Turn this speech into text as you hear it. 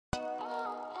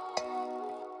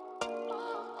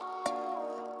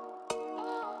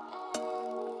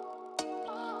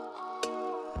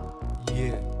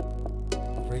Yeah,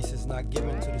 the race is not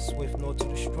given to the swift nor to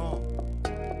the strong,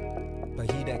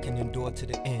 but he that can endure to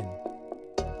the end.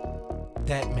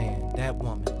 That man, that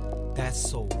woman, that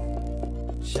soul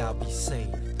shall be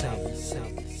saved.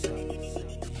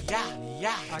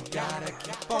 Yeah, I gotta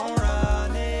keep on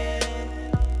running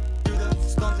through the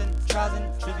storms and trials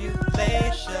and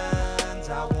tribulations.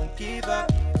 I won't give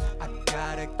up. I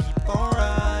gotta keep on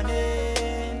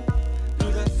running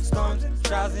through the storms and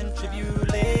trials and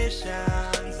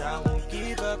tribulations. I won't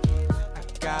give up. I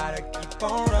gotta keep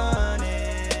on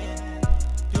running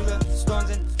through the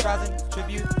storms and trials and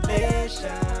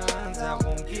tribulations. I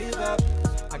won't give up.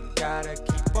 I gotta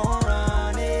keep on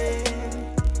running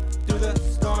through the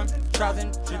storms, trials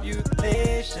and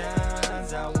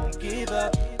tribulations. I won't give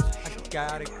up. I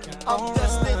gotta keep on I'm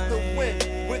destined to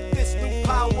win with this new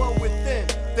power within.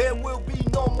 There will be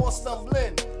no more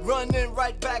stumbling, running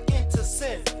right back into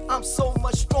sin. I'm so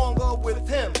much stronger with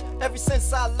him. Ever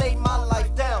since I laid my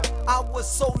life down, I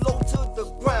was so low to the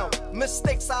ground.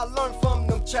 Mistakes I learned from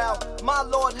them, child. My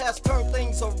Lord has turned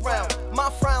things around. My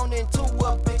frown into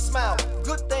a big smile.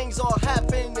 Good things are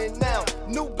happening now.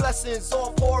 New blessings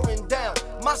all pouring down.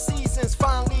 My season's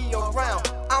finally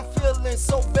around. I'm feeling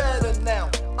so better now.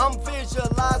 I'm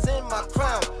visualizing my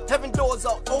crown. Heaven doors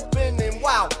are opening,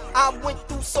 wow. I went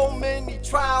through so many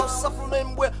trials.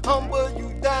 Suffering will humble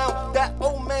you down. That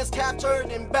old man's captured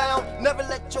and bound. Never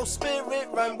let your spirit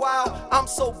run wild. I'm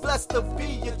so blessed to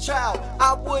be your child.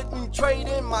 I wouldn't trade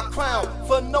in my crown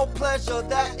for no pleasure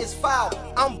that is foul.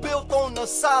 I'm built on a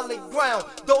solid ground.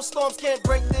 Those storms can't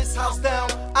break this house down.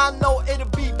 I know it'll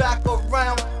be back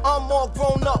around. I'm all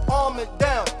grown up, armored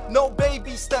down. No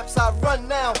baby steps, I run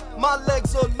now. My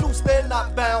legs are loose, they're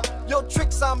not bound. Your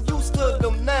tricks, I'm used to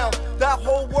them now. That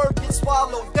whole word gets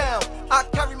swallowed down. I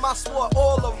carry my sword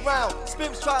all around.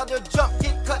 Spirits try to jump,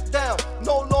 get cut down.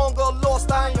 No longer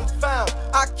lost, I am found.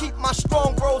 I keep my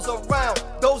strong bros around.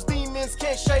 Those demons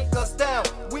can't shake us down.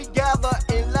 We gather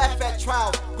and laugh at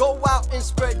trials. Go out and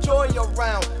spread joy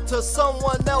around to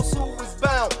someone else who is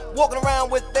bound. Walking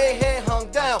around with their head hung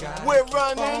down. We're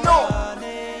running on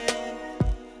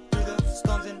through the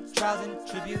storms and trials and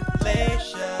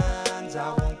tribulations.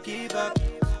 I won't give up.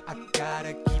 I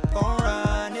gotta keep on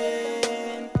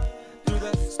running through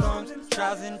the storms and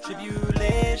trials and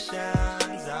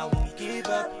tribulations. I won't give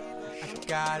up. I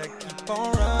gotta keep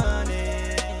on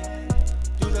running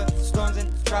through the storms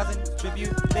and trials and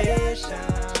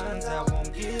tribulations. I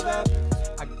won't give up.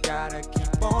 I gotta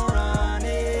keep on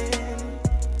running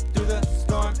through the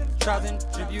storms and trials and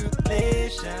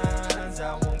tribulations.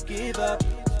 I won't give up.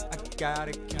 I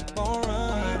gotta keep on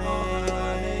running.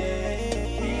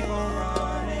 Keep on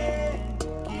running.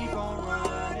 Keep on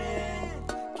running.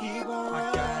 Keep on running.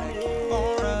 I gotta keep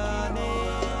on running.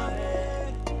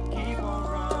 Keep on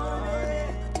running.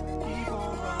 Keep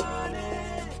on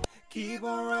running. Keep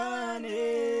on running.